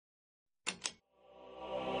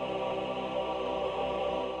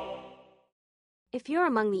If you're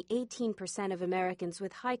among the 18% of Americans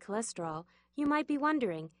with high cholesterol, you might be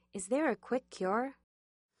wondering, is there a quick cure?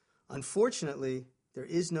 Unfortunately, there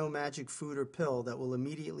is no magic food or pill that will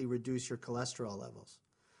immediately reduce your cholesterol levels.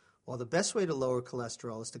 While the best way to lower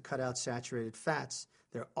cholesterol is to cut out saturated fats,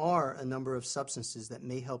 there are a number of substances that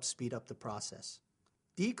may help speed up the process.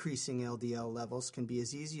 Decreasing LDL levels can be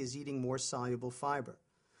as easy as eating more soluble fiber.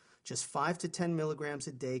 Just 5 to 10 milligrams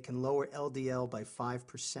a day can lower LDL by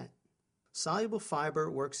 5%. Soluble fiber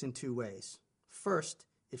works in two ways. First,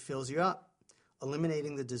 it fills you up,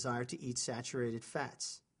 eliminating the desire to eat saturated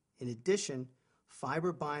fats. In addition,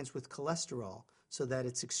 fiber binds with cholesterol so that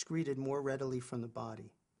it's excreted more readily from the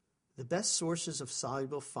body. The best sources of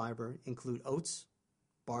soluble fiber include oats,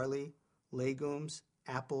 barley, legumes,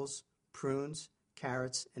 apples, prunes,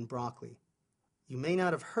 carrots, and broccoli. You may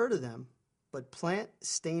not have heard of them, but plant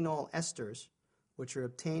Stanol esters, which are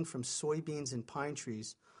obtained from soybeans and pine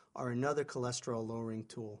trees, are another cholesterol-lowering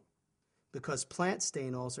tool. Because plant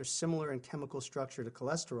stanols are similar in chemical structure to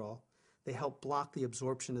cholesterol, they help block the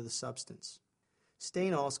absorption of the substance.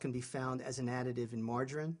 Stanols can be found as an additive in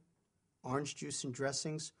margarine, orange juice and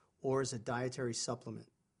dressings, or as a dietary supplement.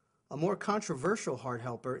 A more controversial heart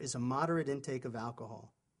helper is a moderate intake of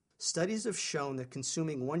alcohol. Studies have shown that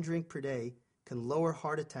consuming 1 drink per day can lower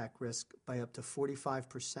heart attack risk by up to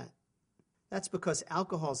 45%. That's because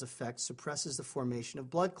alcohol's effect suppresses the formation of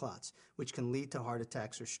blood clots, which can lead to heart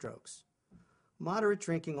attacks or strokes. Moderate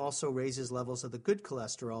drinking also raises levels of the good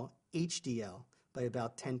cholesterol, HDL, by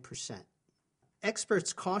about 10%.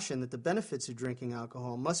 Experts caution that the benefits of drinking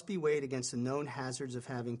alcohol must be weighed against the known hazards of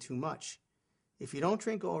having too much. If you don't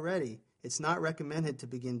drink already, it's not recommended to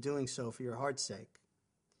begin doing so for your heart's sake.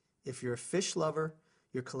 If you're a fish lover,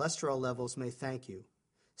 your cholesterol levels may thank you.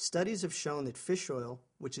 Studies have shown that fish oil,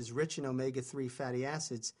 which is rich in omega-3 fatty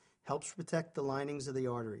acids, helps protect the linings of the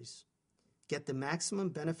arteries. Get the maximum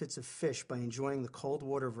benefits of fish by enjoying the cold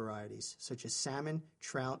water varieties, such as salmon,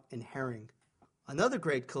 trout, and herring. Another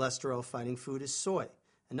great cholesterol-fighting food is soy,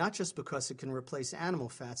 and not just because it can replace animal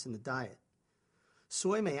fats in the diet.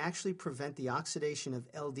 Soy may actually prevent the oxidation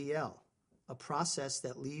of LDL, a process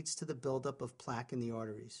that leads to the buildup of plaque in the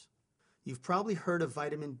arteries. You've probably heard of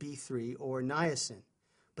vitamin B3 or niacin,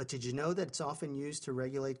 but did you know that it's often used to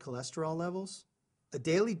regulate cholesterol levels? A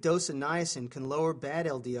daily dose of niacin can lower bad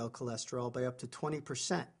LDL cholesterol by up to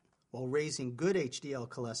 20%, while raising good HDL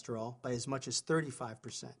cholesterol by as much as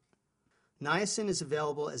 35%. Niacin is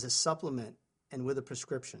available as a supplement and with a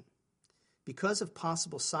prescription. Because of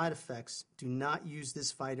possible side effects, do not use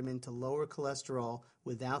this vitamin to lower cholesterol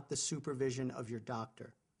without the supervision of your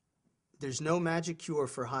doctor. There's no magic cure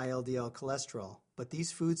for high LDL cholesterol, but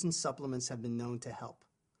these foods and supplements have been known to help.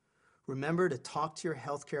 Remember to talk to your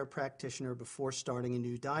healthcare practitioner before starting a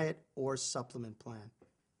new diet or supplement plan.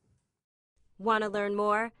 Want to learn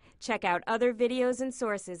more? Check out other videos and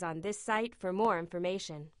sources on this site for more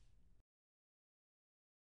information.